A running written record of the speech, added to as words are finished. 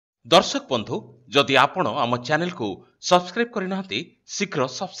दर्शक बंधु जदि आपण आम चैनल को सब्सक्राइब करना शीघ्र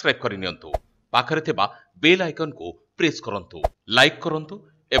सब्सक्राइब करनी पाखरे थिबा बेल आइकन को प्रेस करंतु लाइक करंतु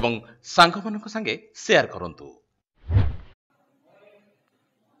एवं सांग मानक संगे शेयर करंतु।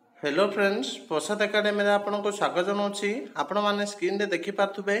 हेलो फ्रेंड्स, प्रसाद एकेडमी आपन को स्वागत जनाऊँगी। आपण मैंने स्क्रीन रे देखि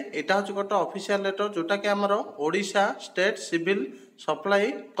पार्थुबे एटा होची गोटे ऑफिशियल लेटर जोटा कि हमर Odisha state civil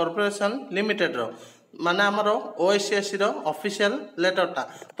supply corporation limited रो माने हमर ओएससीएस रो ऑफिशियल लेटरटा।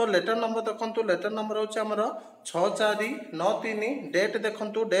 तो लेटर नंबर देखंतु, लेटर नंबर होची हमर 6493 डेट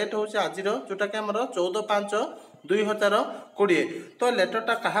देखंतु, डेट होची आज रो जोटा कि हमर 14/5/2020। तो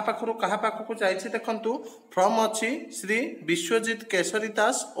लेटरटा कहा पाखरु कहा पाखकु जाईछि देखंतु, फ्रॉम अछि श्री विश्वजीत केशरी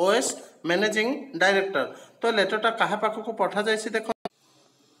दास ओएस मैनेजिंग डायरेक्टर। तो लेटरटा कहा पाखकु पठा जाईछि देखंतु।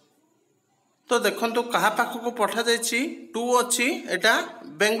 तो देखंतु कहा पाखकु पठा जाईछि टू अछि एटा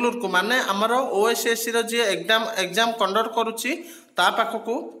बेंगलुरु को माने हमर ओएसएससी रो जे एग्जाम कंडक्ट करूछि ता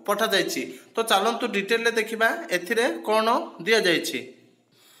पाखकु पठा जाईछि। तो चलंतु डिटेल ले देखिबा एथिरे कोन दिया जाईछि।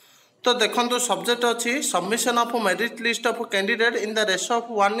 तो देखंतु सब्जेक्ट अछि submission of merit list of candidate in the ratio of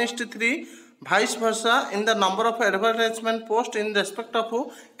 1:3 vice versa in the number of advertisement post in respect of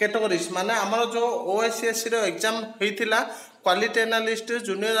categories. माने हमर जो ओएससीएस रो exam होइतिला quality analyst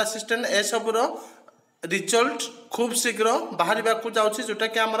junior assistant ए सब रो रिजल्ट खूब शीघ्र बाहर जाऊँगी जोटा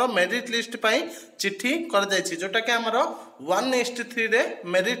कि आमर मेरिट लिस्ट पाई चिट्ठी कर जाइछि जोटा कि आमर 1:3 रे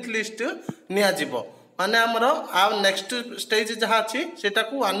मेरिट लिस्ट नियाजिबो। माने आमर आ नेक्स्ट स्टेज जहाँ अच्छी सेटा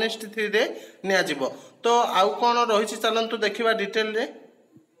को 1:3 रे नियाजिबो। तो आउ कौन रही चलतु देखा डिटेल रे।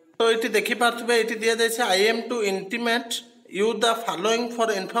 तो ये देखि पार्थुबे ये दिया जाइए I am to intimate you the following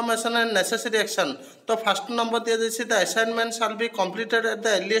for information and necessary action. तो फर्स्ट नंबर दिया जाइए the assignment shall be completed at the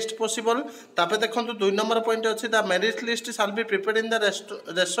earliest possible. तापर देखो 2 नंबर पॉइंट अच्छी the merit list shall be prepared in the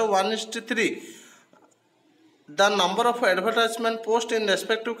ratio 1:3 the number of advertisement post in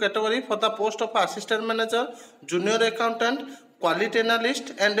respective category for the post of assistant manager, junior accountant, quality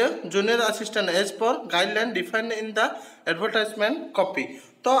analyst and junior assistant as per guideline defined in the advertisement copy।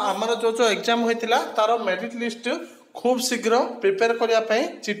 तो आमर जो exam होइतिला तार merit list खूब शीघ्र prepare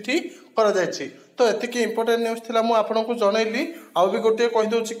करने चिट्ठी कर जाइछि। तो एतिकी इंपोर्टेंट न्यूज थिला मु आपन को जनैली। आउ भी गोटे कहि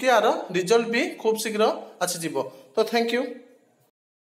दउछि कि आर रिजल्ट भी खूब शीघ्र आछि जिवो। तो थैंक यू।